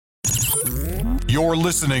You're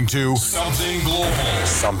listening to Something Global.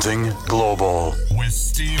 Something Global with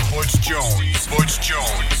Steve Butch Jones. Butch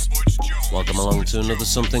Jones. Welcome along to another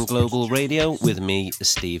Something Global Radio with me,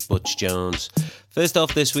 Steve Butch Jones. First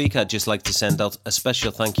off this week, I'd just like to send out a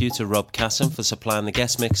special thank you to Rob Casson for supplying the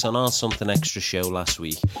guest mix on our Something Extra show last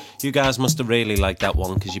week. You guys must have really liked that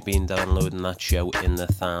one because you've been downloading that show in the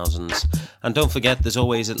thousands. And don't forget, there's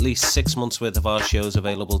always at least 6 months worth of our shows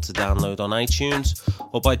available to download on iTunes,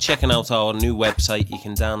 or by checking out our new website, you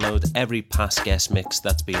can download every past guest mix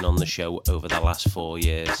that's been on the show over the last 4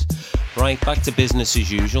 years. Right, back to business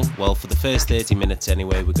as usual. Well, for the first 30 minutes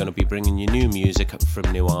anyway, we're going to be bringing you new music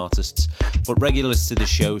from new artists. But regulars to the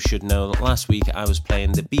show should know that last week I was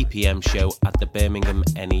playing the BPM show at the Birmingham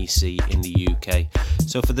NEC in the UK.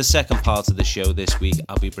 So for the second part of the show this week,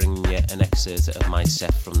 I'll be bringing you an excerpt of my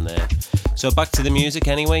set from there. So back to the music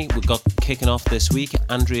anyway. We've got kicking off this week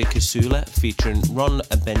Andrea Casula featuring Ron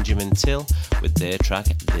and Benjamin Till with their track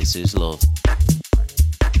This Is Love.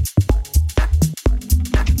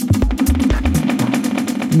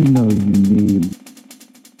 You know you need.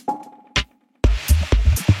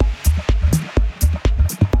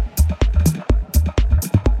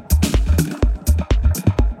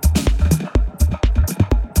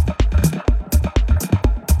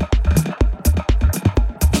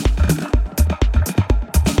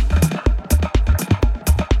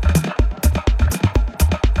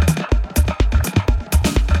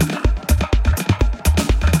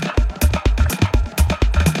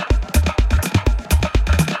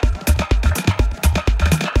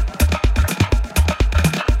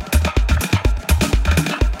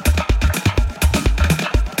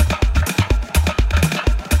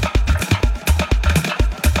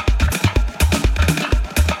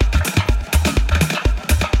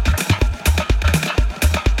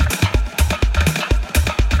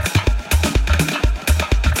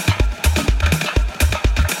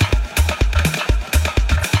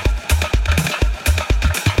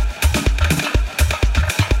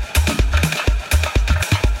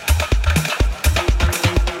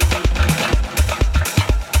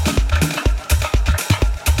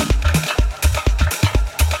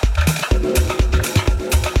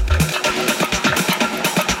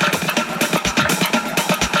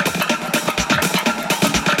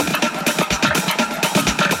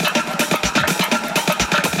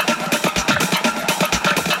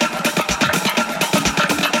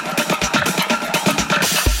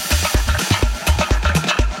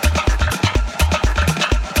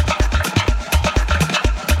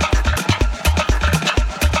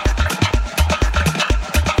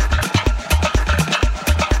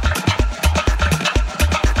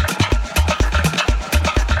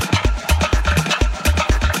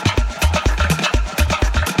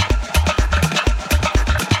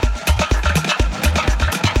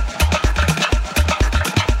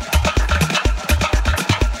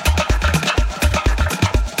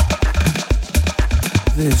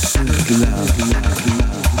 This is love.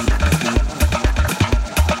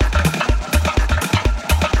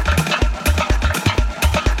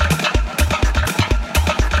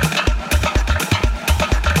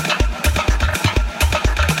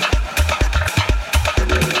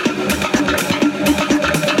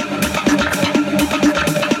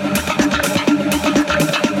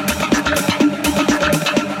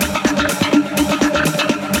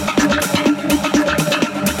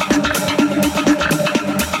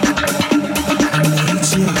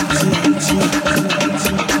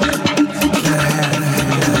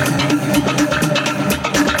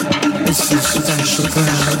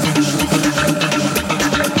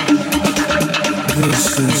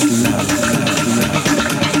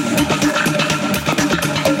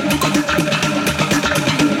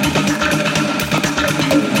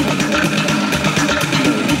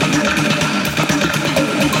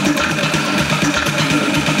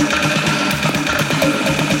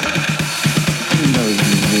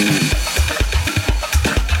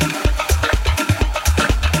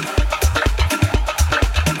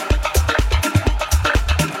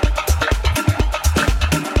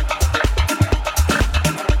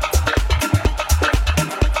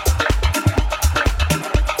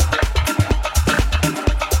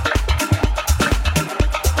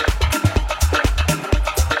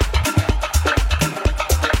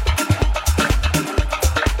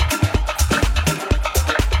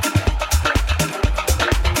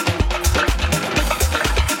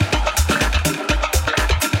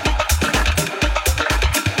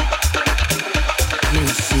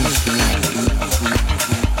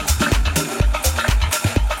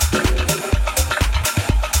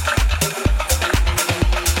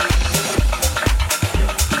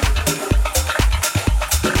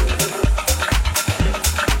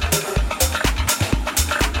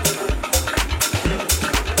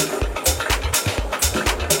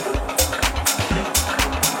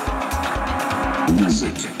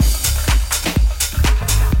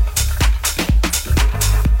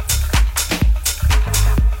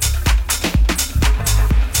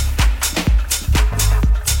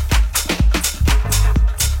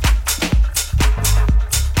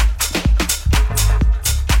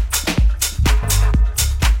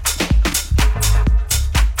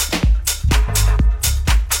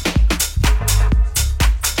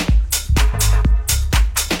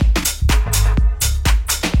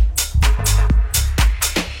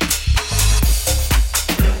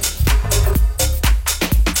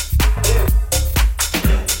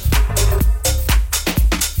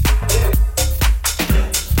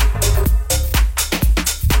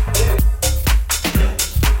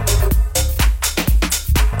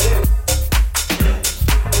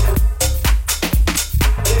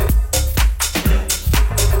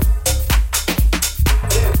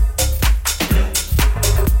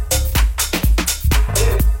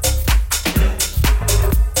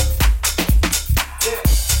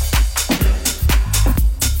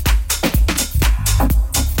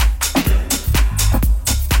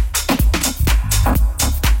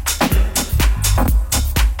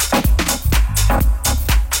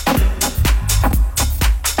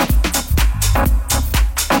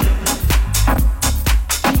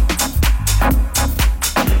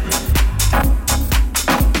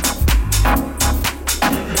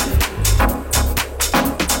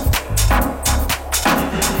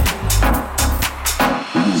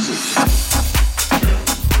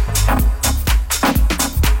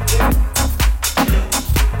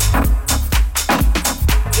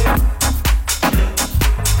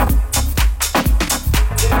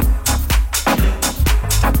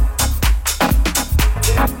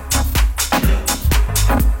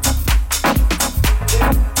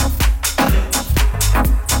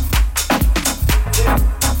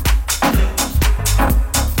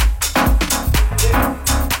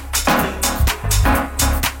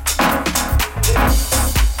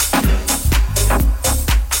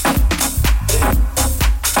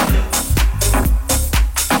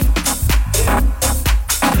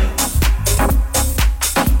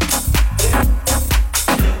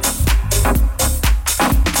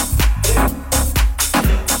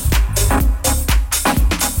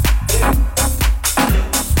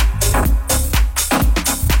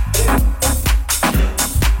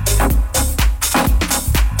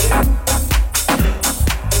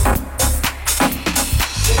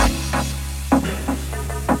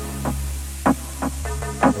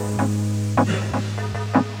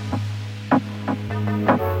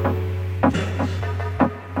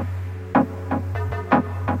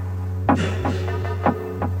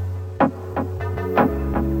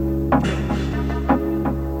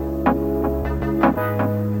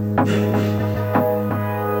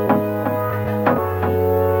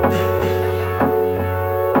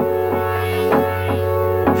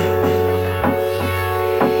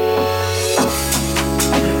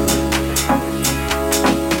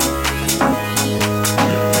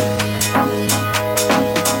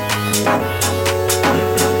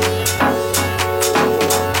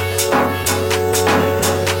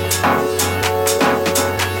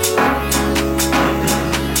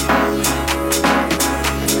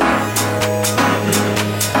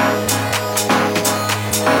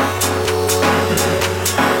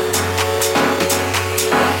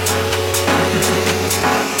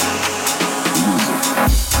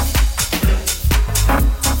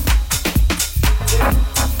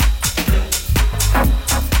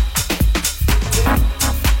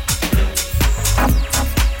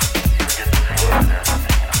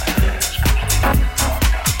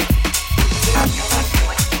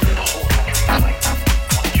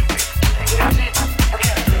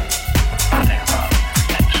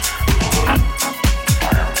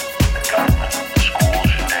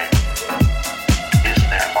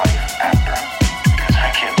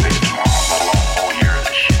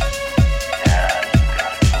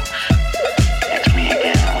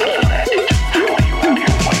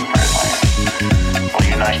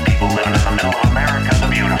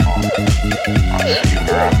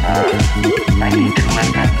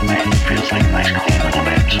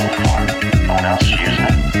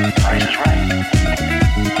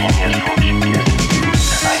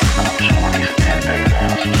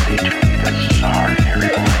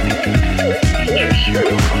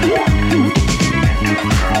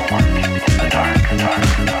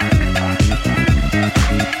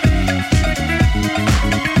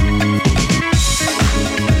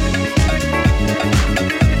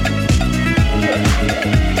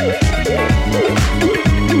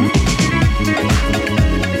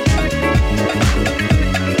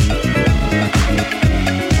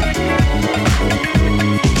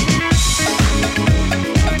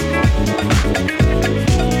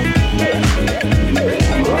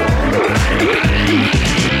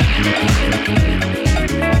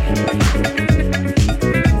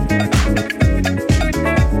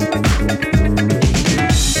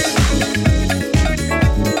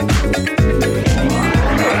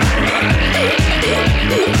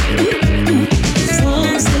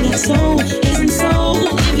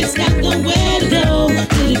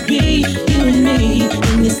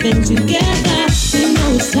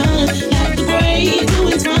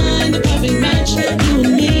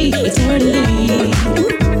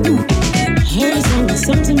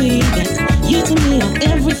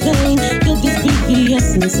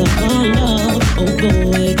 promise of our love, oh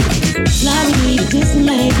boy. Fly with me to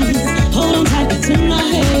Disneyland, hold on tightly to my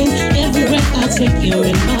hand. Every breath I take, you're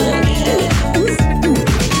in my hands.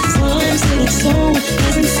 Some say it's so,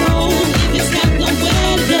 isn't so. If it's got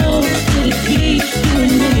nowhere to go, could it be you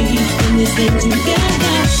and me in this thing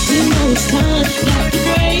together? We know it's time, like the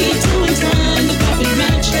braid to entwine, the perfect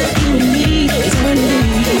match. You and me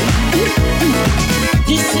eternally.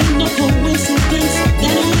 This ain't no coincidence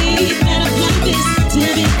that we met up like this to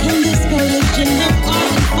become this collision of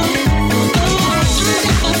art and fun. Oh, I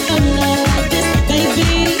never felt love like this,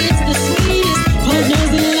 baby. It's the sweetest.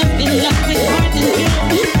 Partners in love with heart and pure.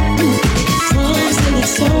 Some say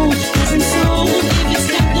it's so, isn't so. If it's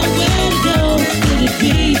got nowhere to go, could it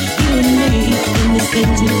be you and me in this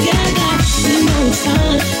thing together? We know it's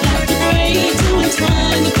time, like the braid to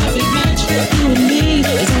entwine, the perfect match. You and me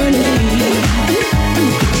eternally.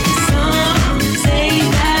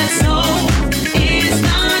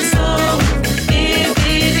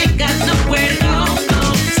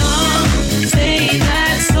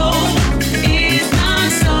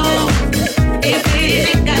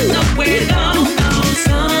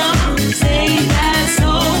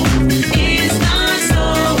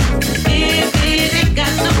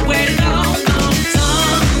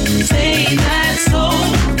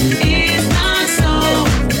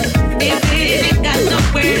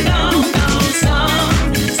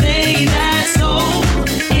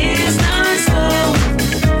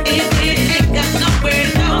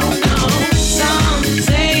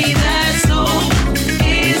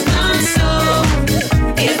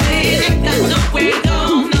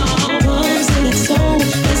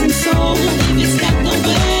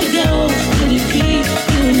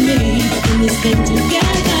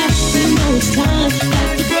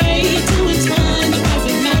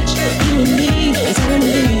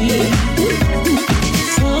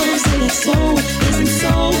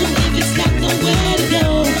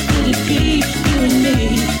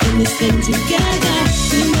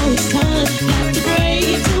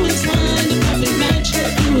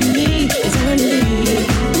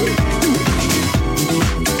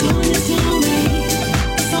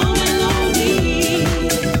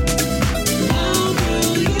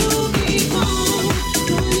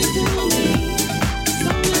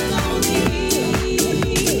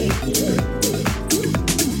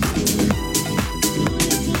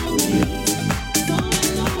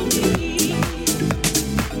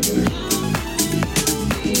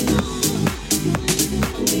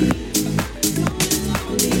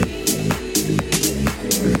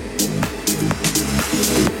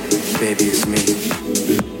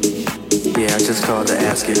 Yeah, I just called to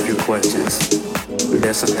ask you a few questions.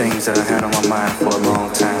 There's some things that I had on my mind for a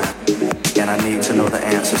long time, and I need to know the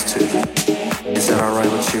answers to. Is that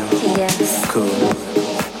alright with you? Yes. Cool.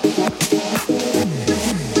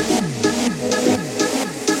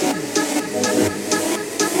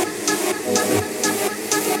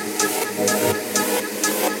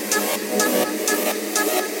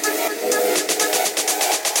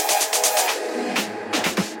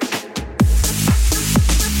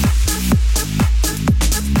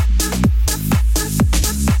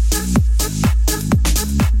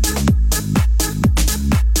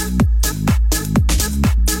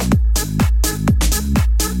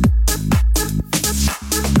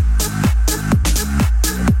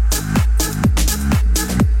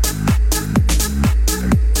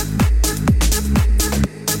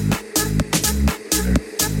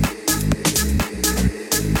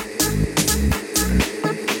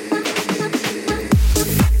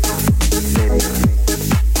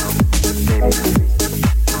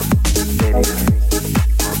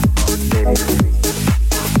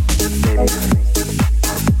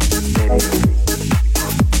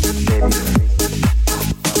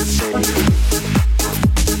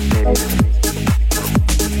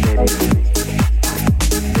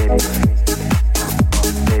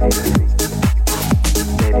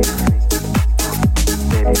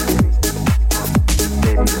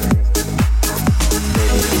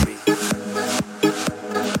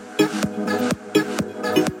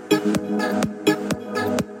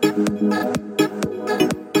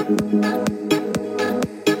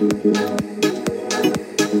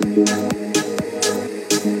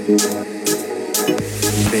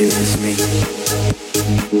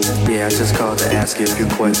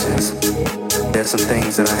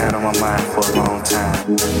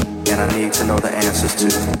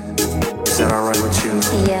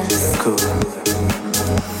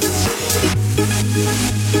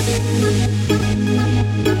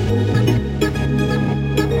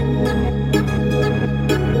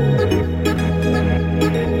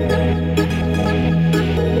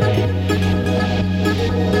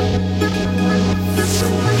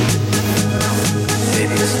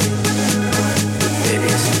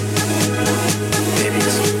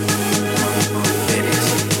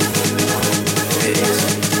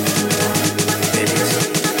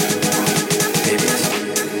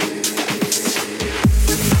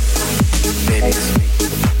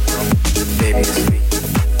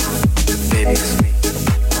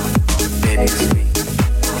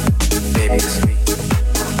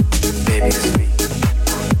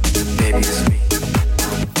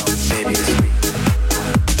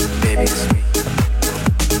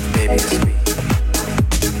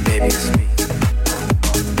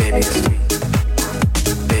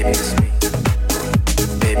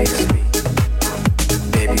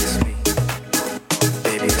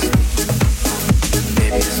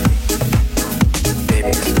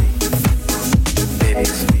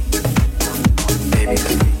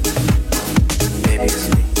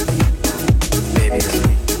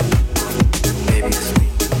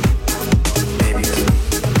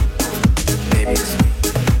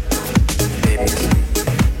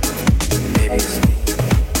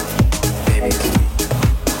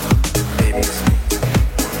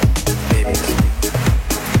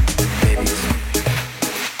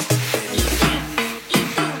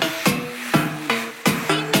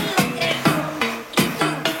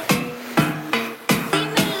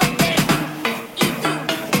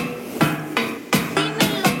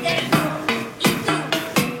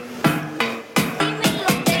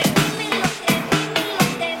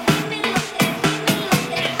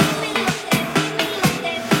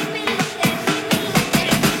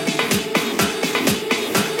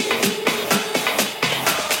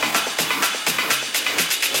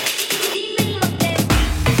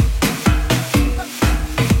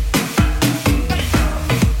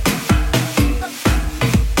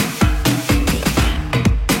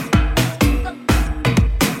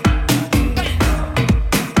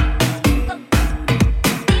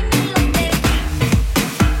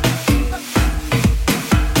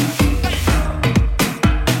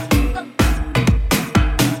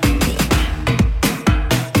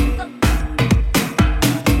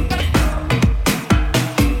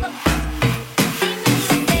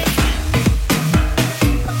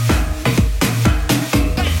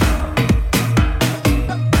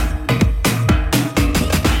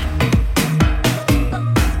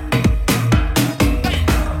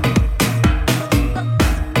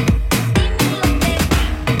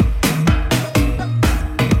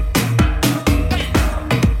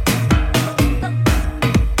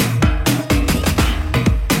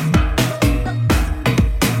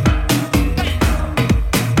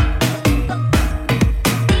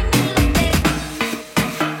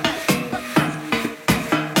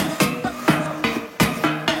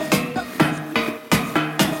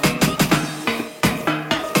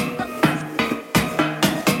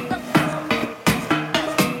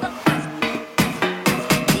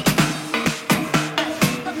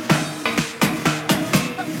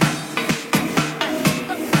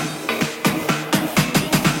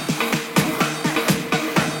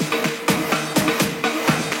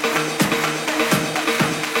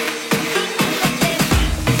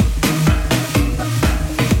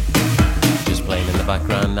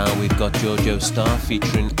 got Jojo Star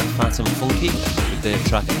featuring Fat and Funky with their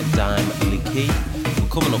track Dime Leaky. And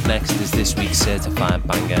coming up next is this week's certified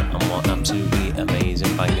banger, and what absolutely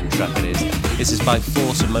amazing banging track it is. This is by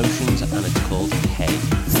Force Emotions and it's called Hey.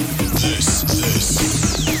 This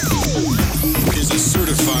is a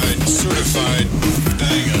certified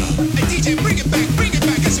banger. Hey DJ, bring it back,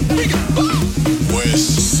 I said bring it back. With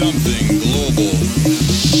Something Global.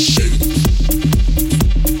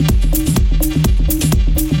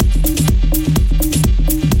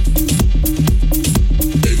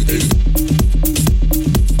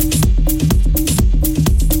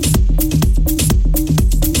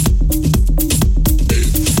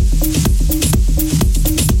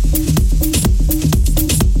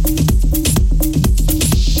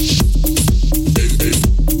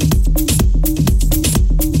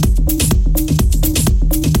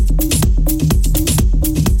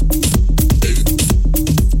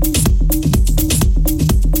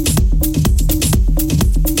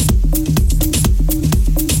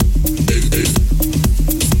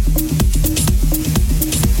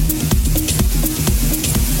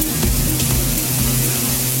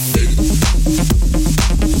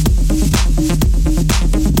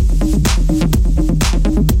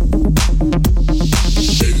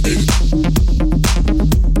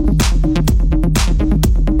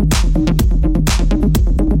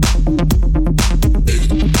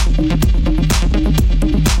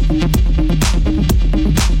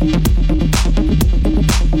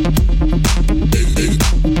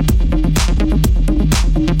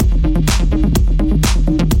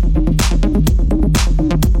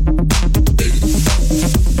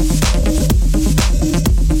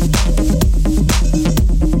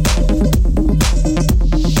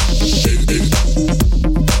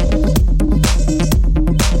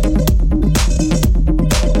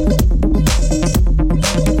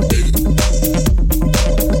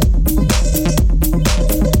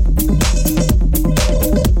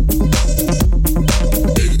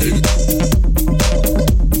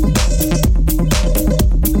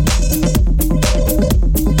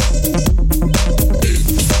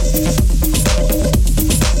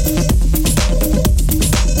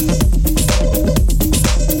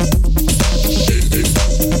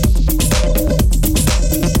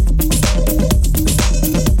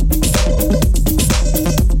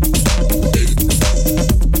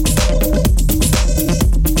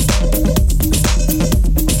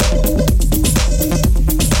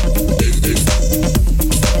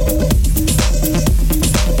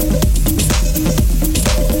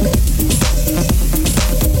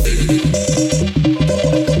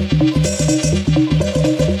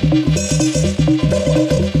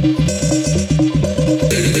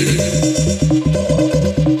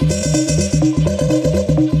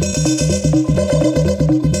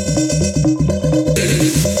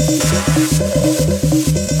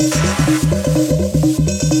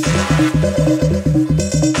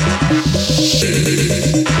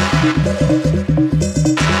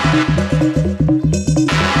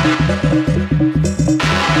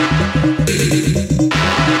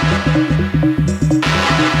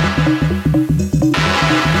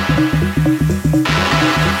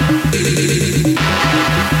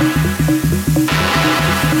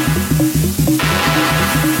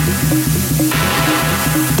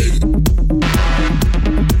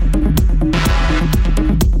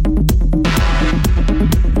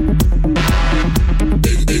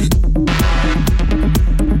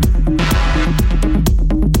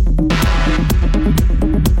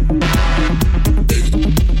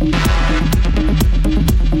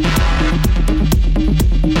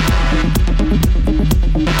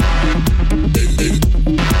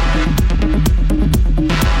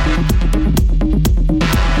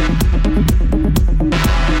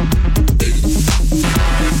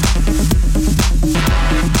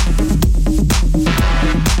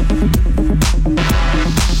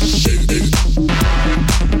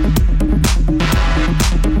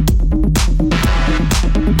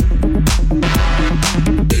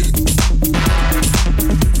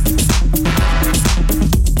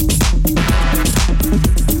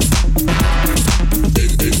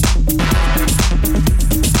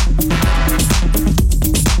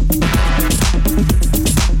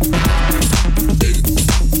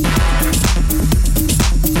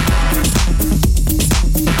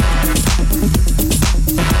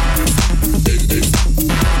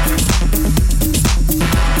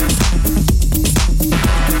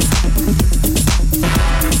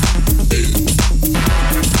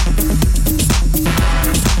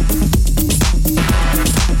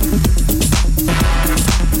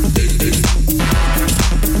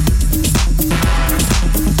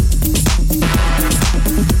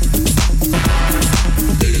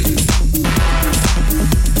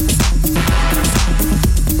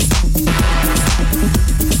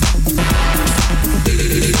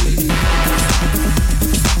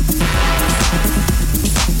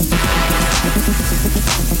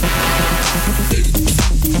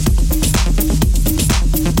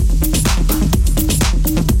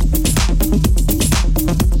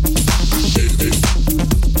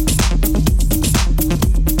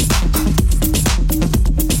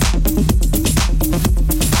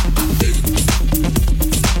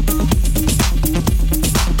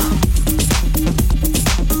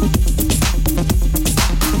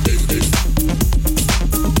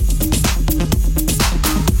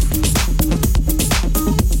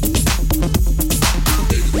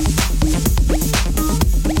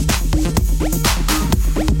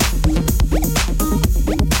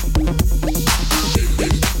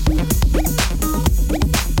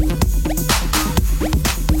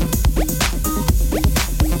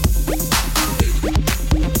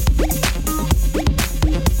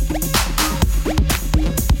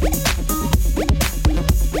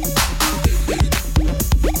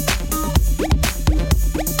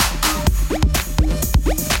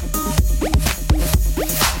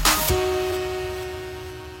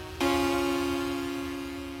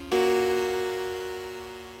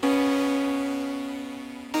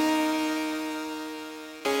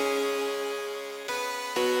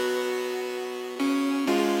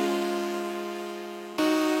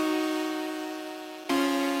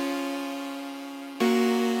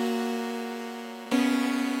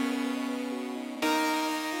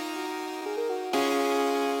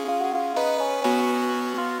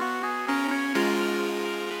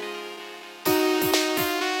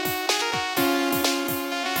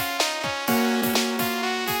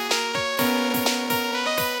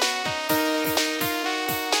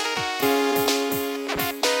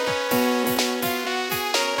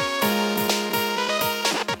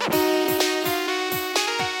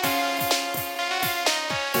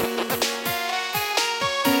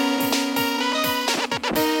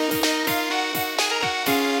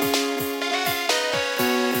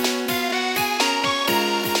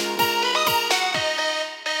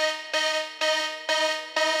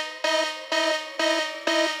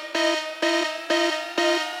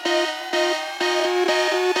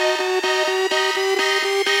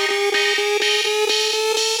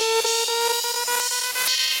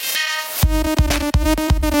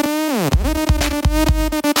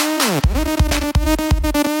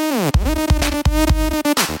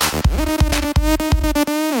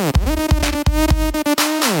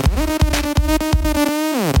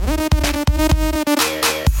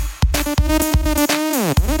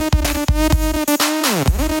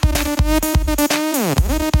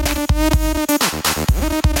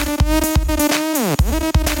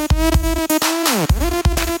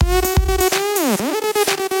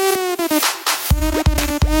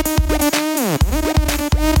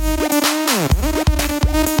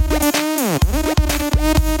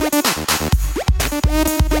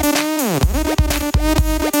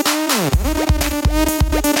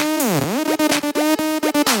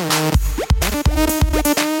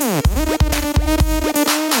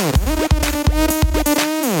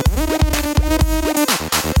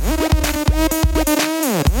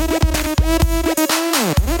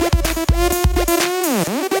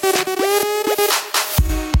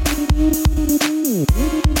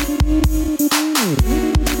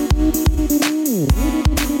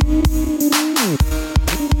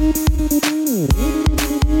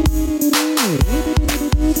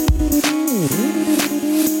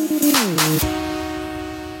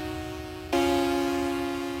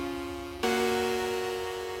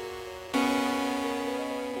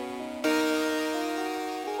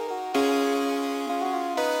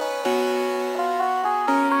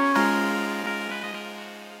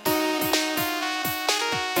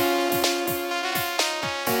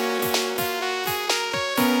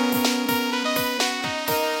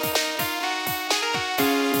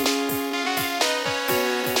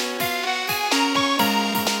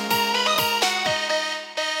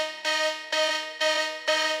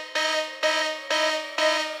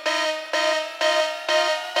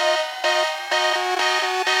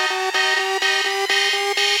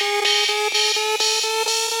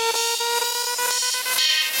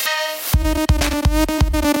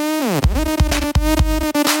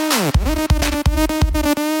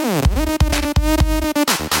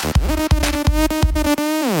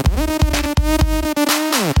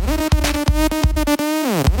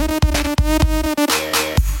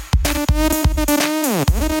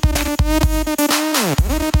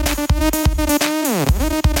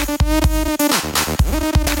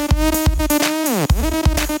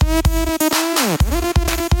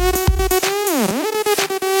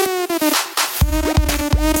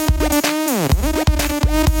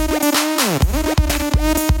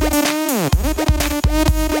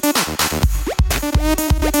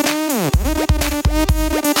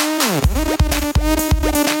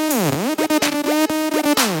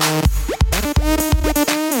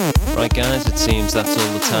 seems that's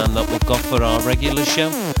all the time that we've got for our regular show.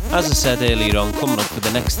 As I said earlier on, coming up for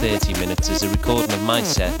the next 30 minutes is a recording of my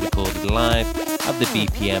set recorded live at the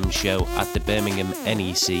BPM show at the Birmingham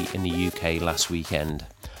NEC in the UK last weekend.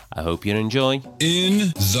 I hope you enjoy.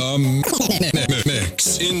 In the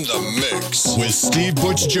mix. In the mix. With Steve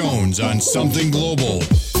Butch Jones on Something Global.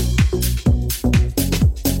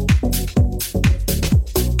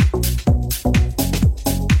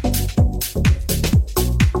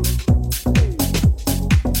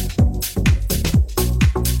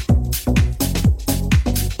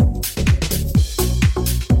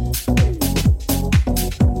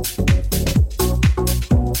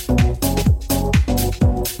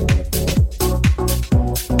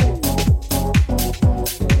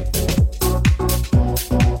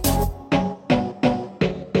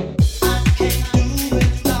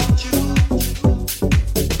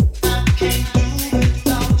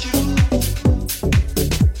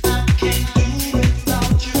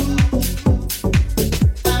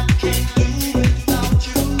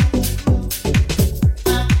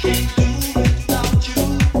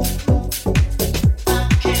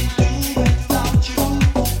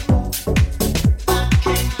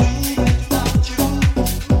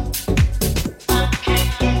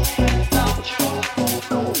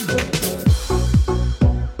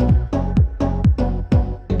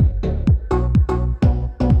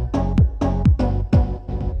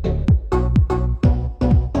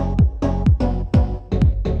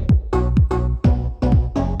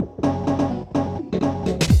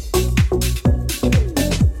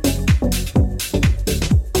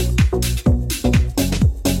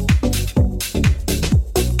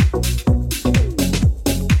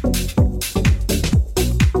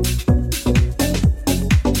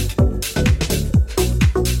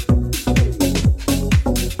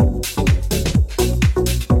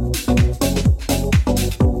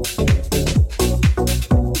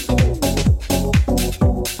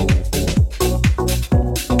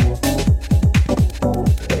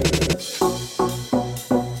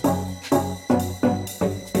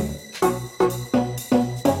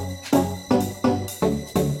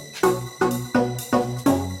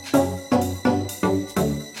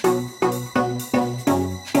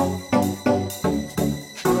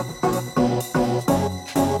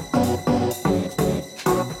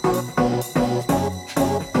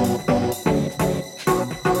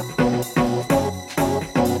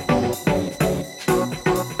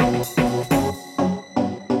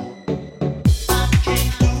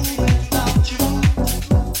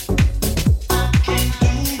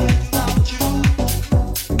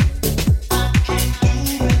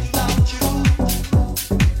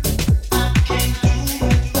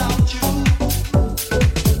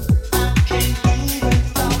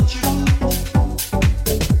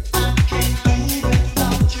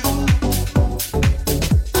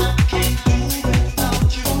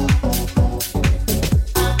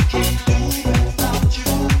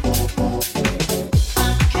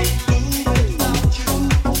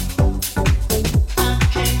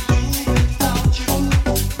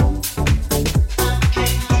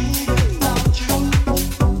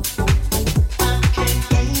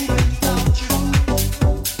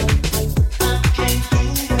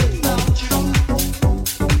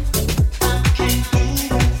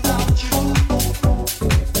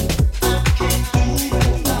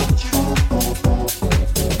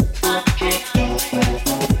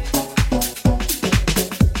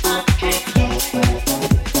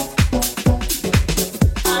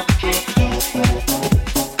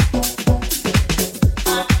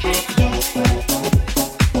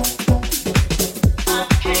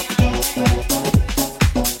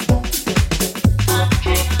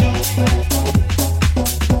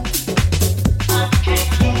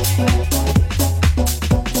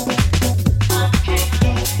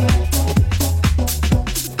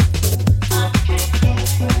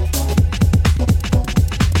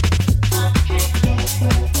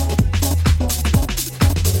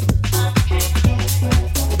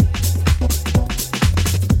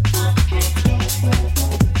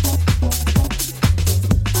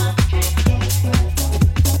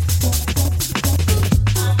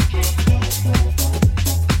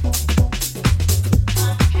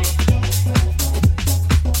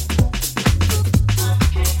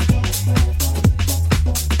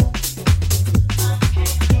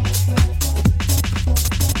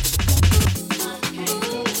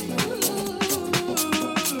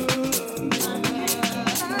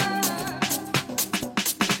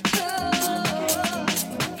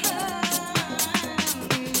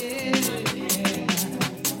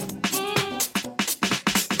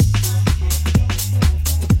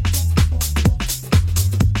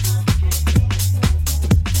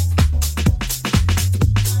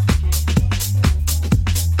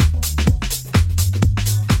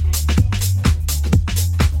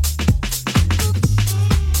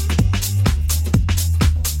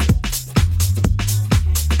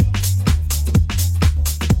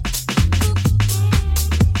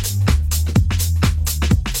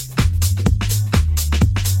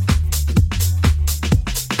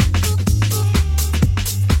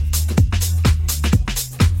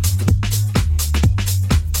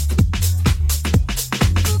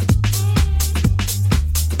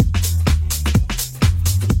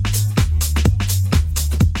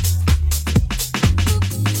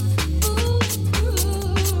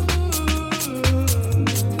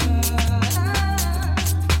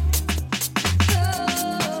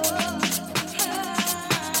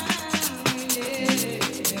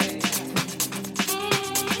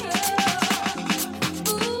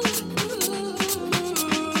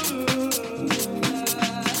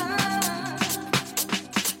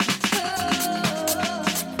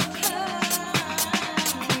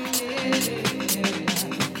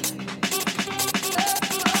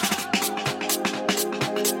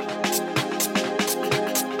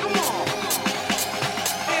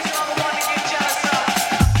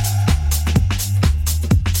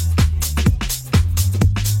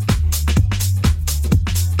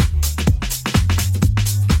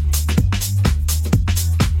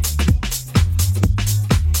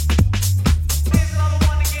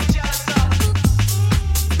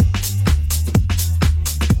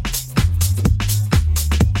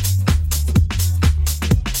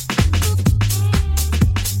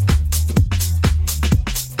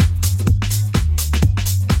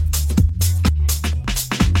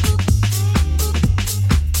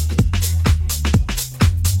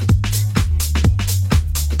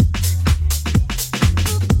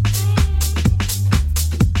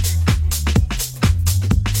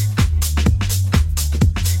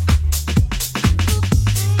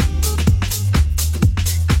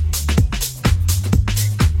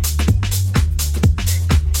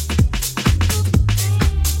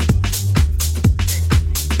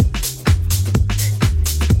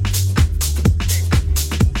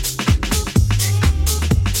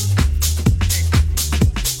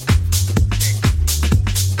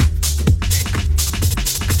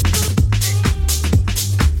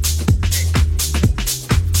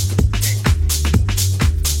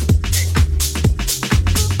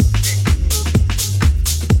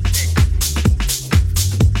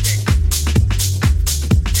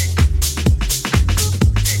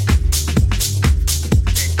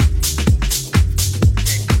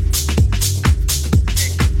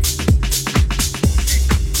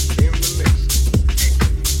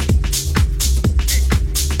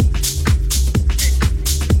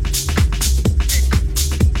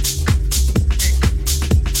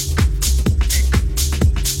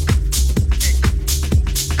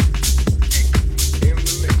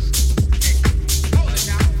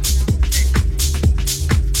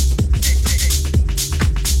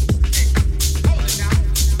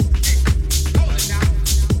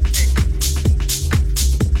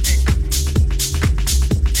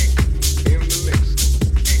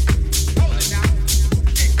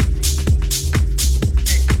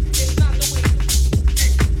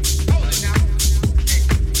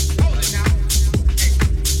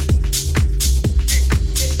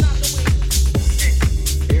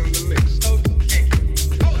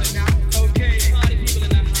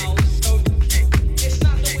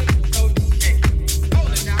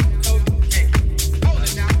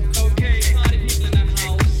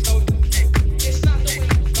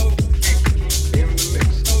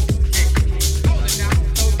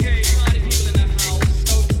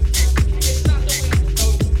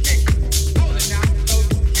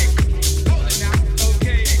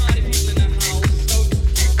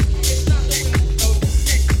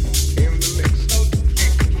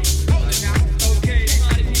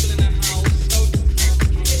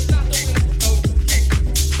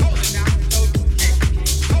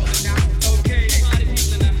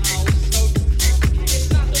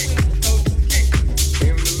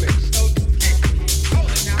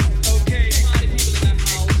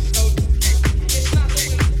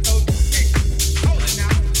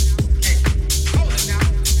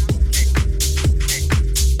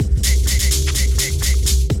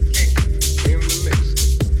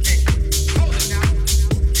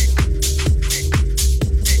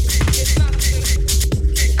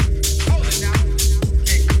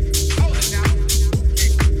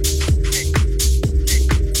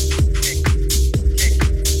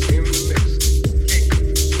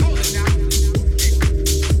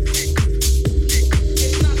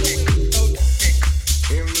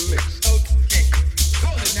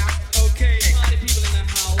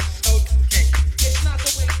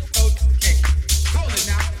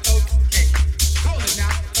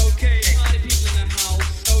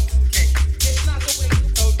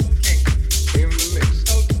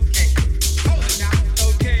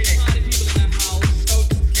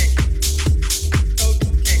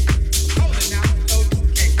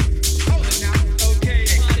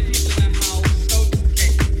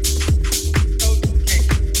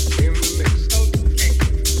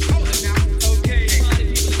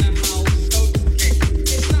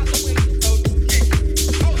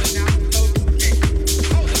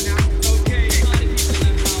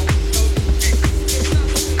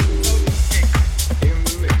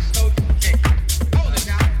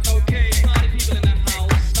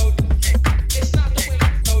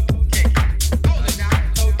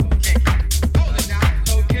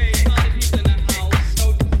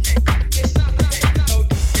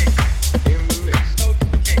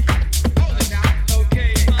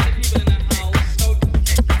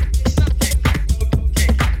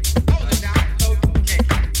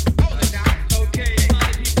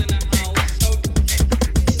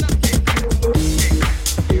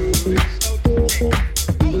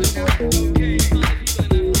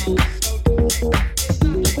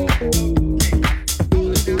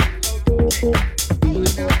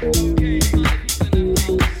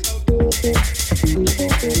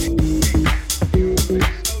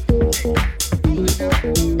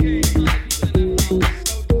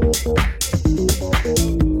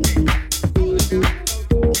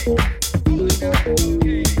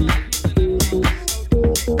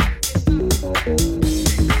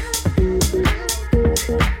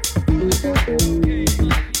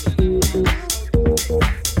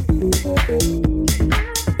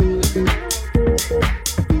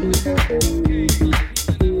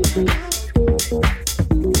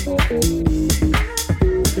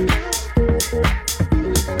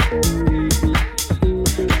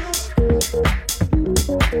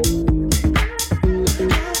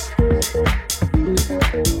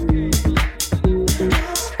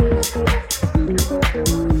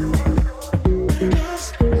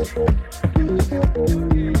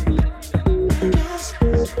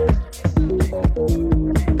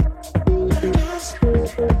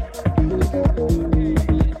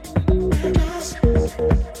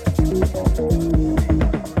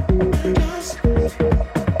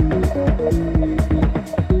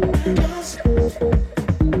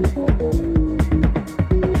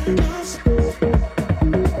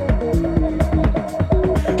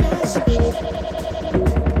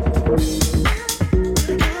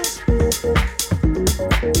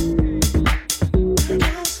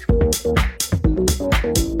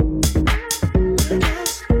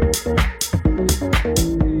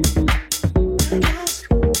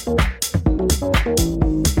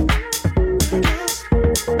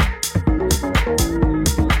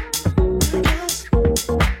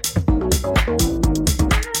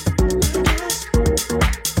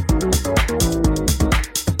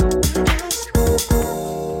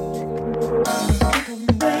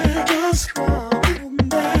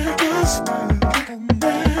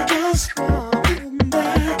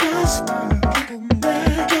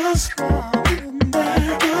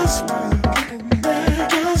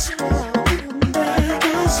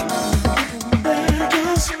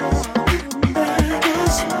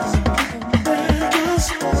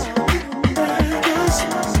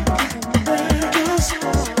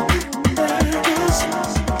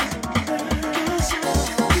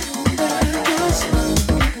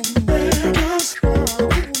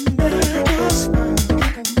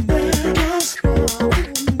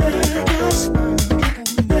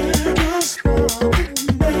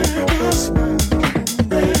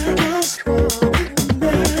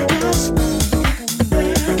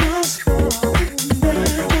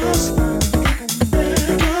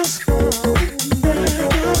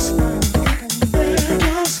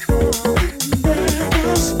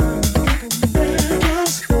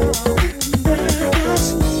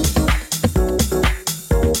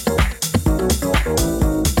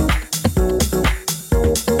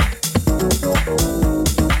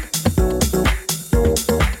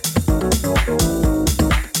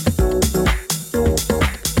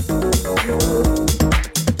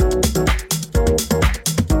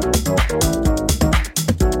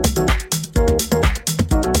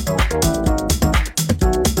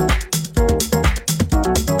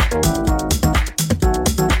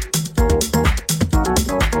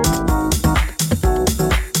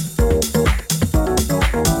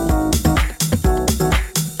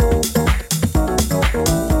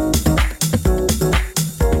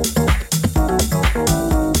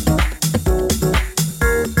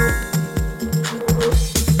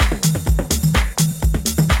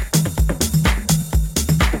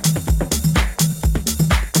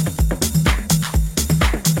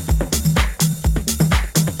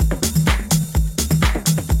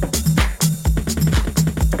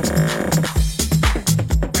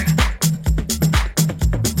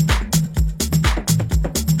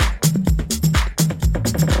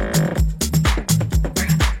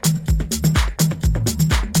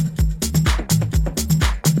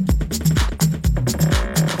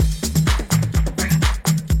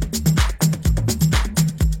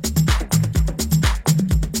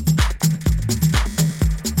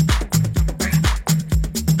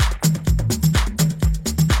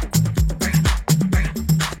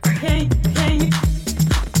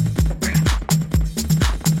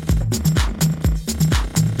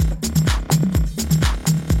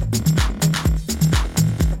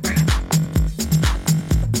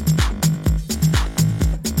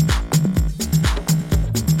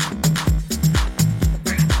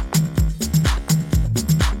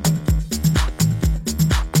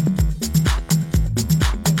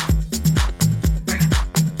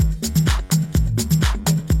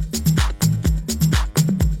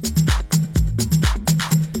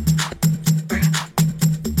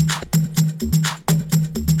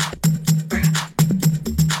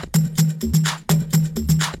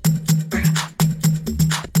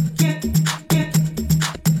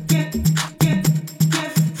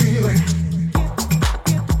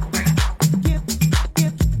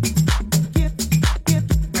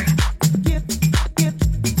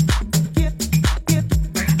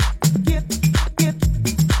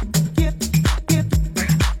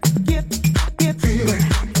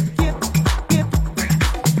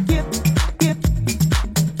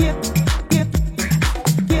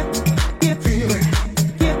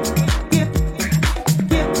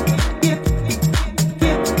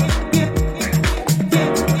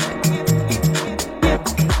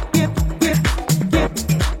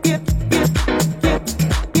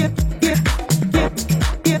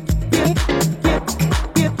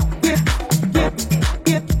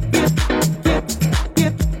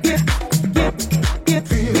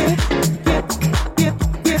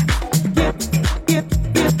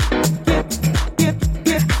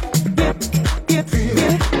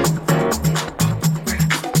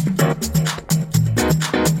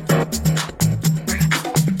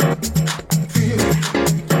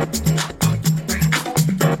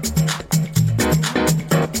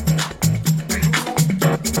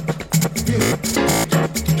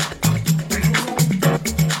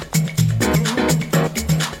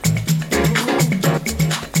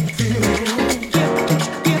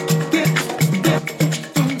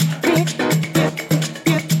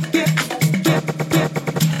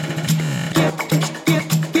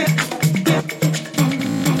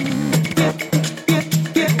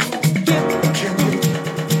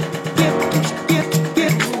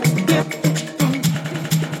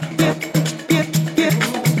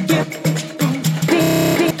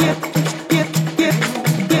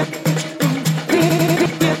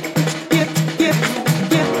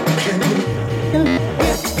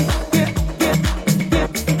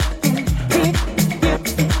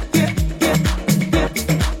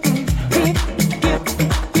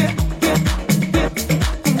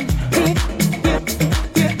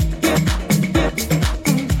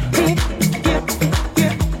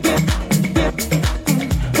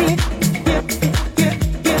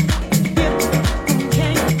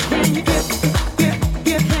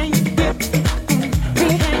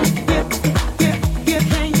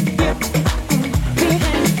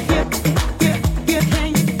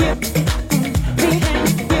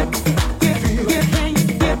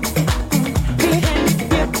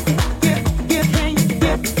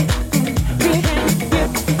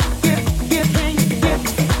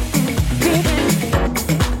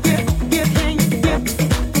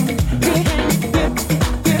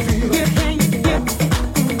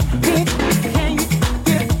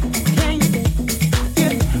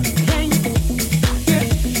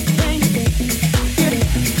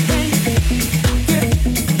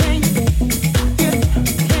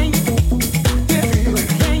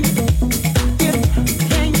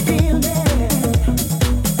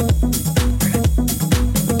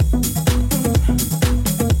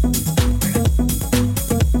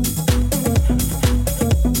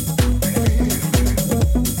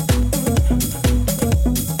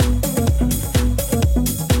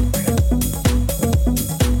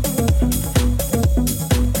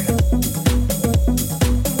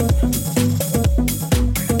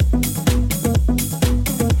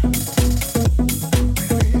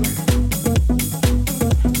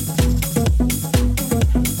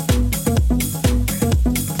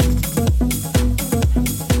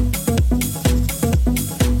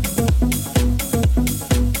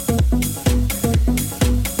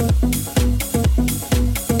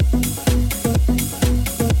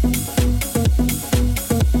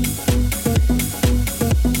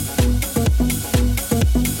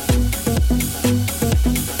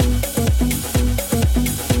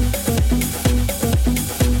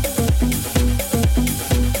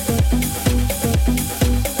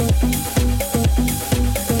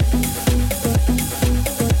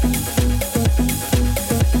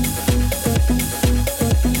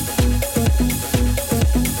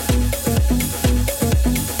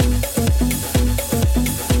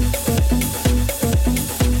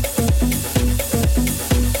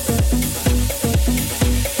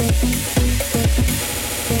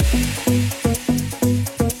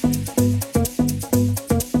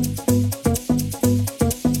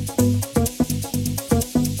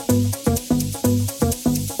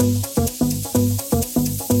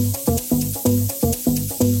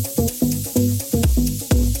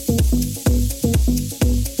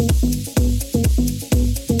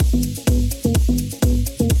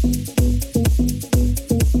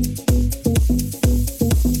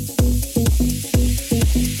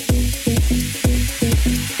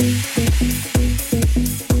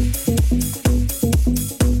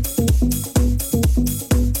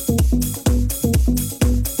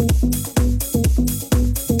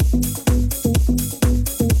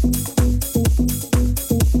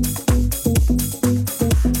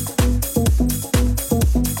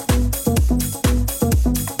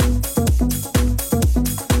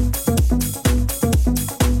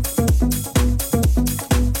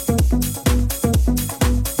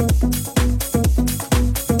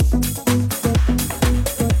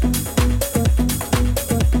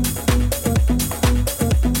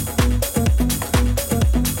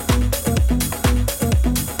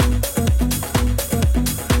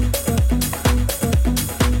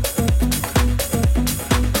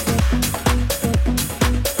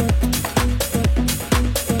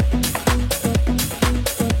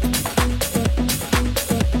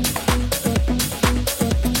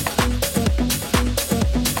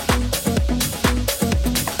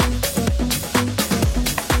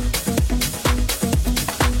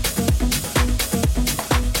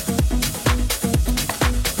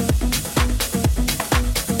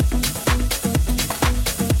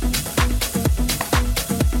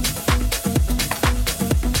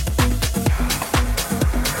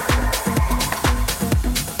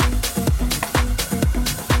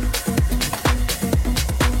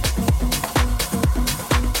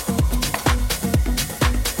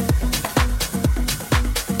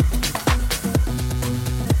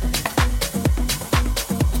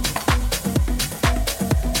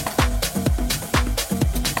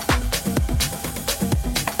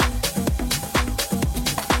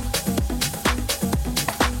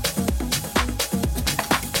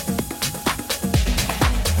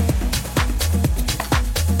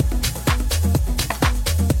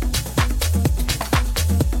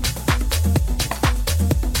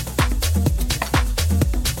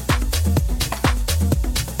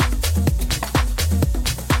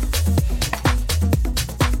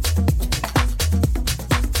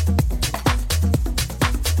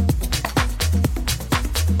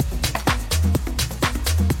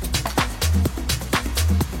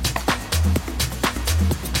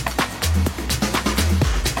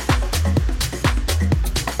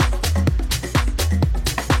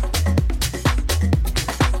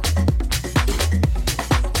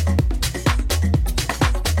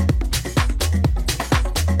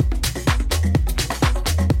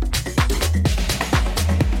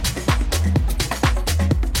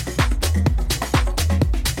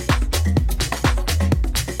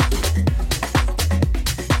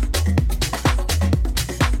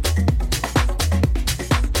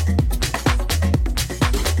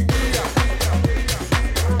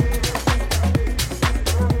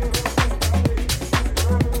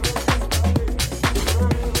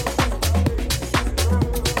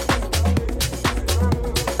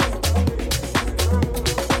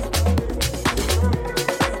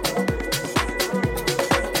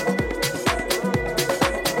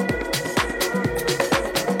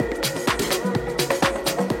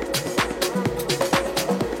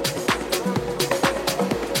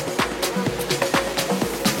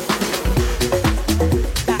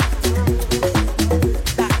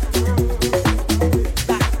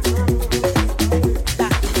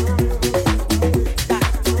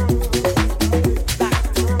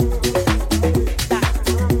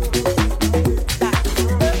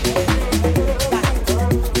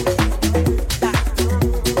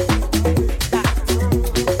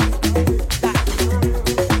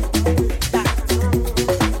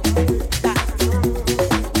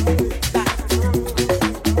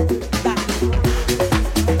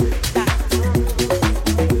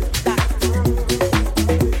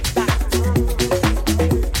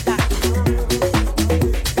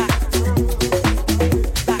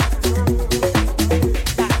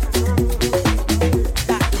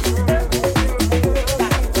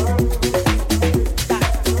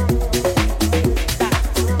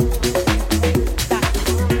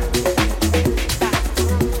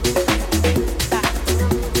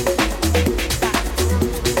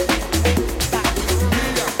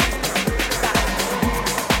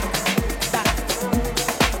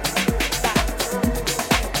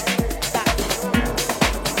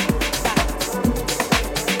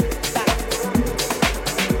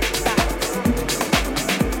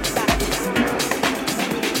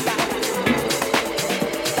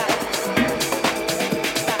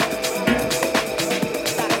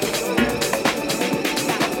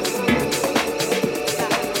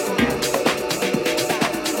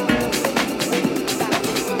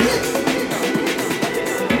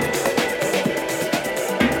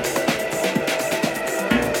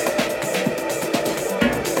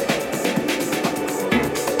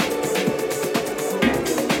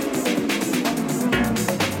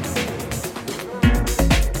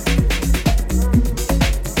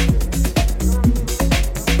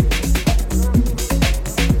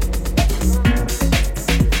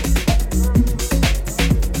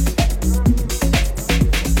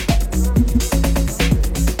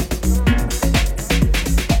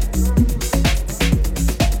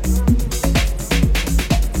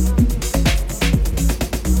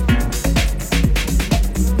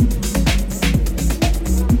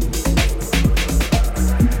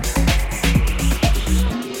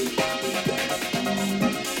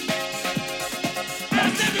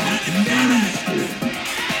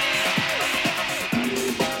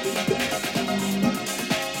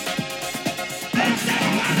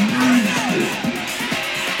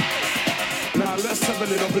 have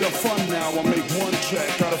a little bit of fun now. I make one check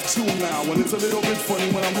out of two now, and it's a little bit funny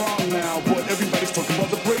when I'm wrong now, but everybody's talking about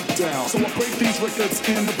the breakdown. So I break these records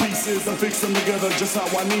into pieces and fix them together just how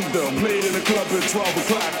I need them. Played in the club at 12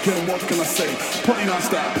 o'clock, and what can I say? Party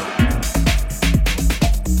non-stop.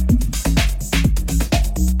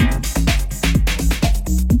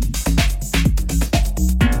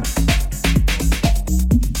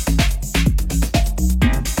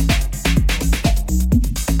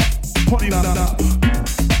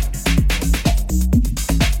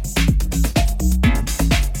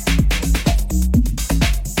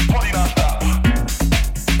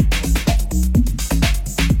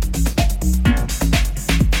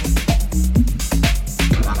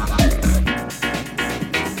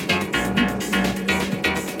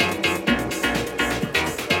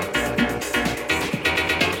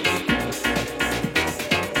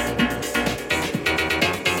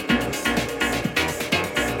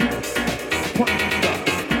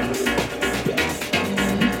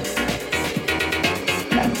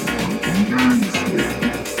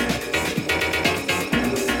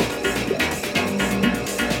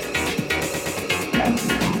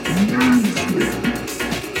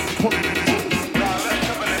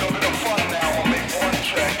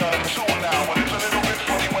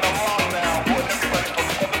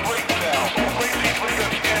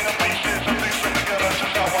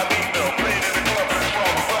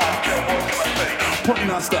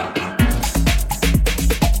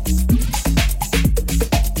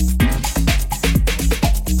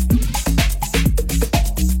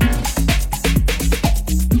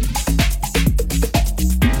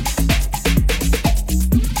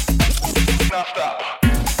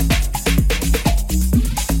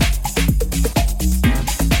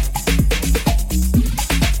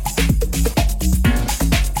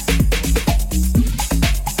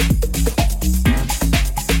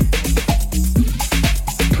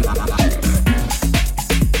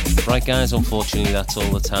 Guys, unfortunately that's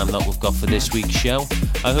all the time that we've got for this week's show.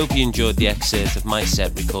 I hope you enjoyed the excerpt of my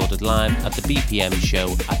set recorded live at the BPM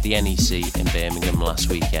show at the NEC in Birmingham last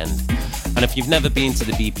weekend. And if you've never been to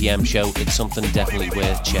the BPM show, it's something definitely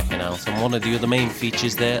worth checking out. And one of the other main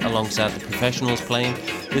features there, alongside the professionals playing,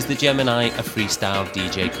 is the Gemini a Freestyle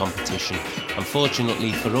DJ competition.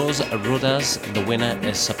 Unfortunately for us, Rudaz, the winner,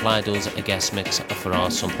 has supplied us a guest mix for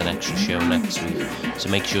our Something Extra show next week. So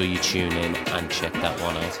make sure you tune in and check that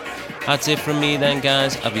one out. That's it from me then,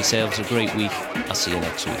 guys. Have yourselves a great week. I'll see you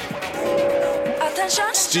next week.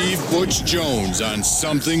 Steve Butch Jones on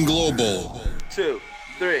Something Global. 2,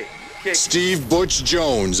 3, kick. Steve Butch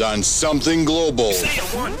Jones on Something Global.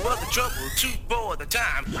 Say one for the trouble, two for the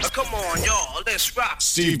time. Come on, y'all, let's rock.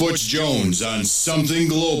 Steve Butch Jones on Something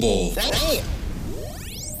Global. Damn.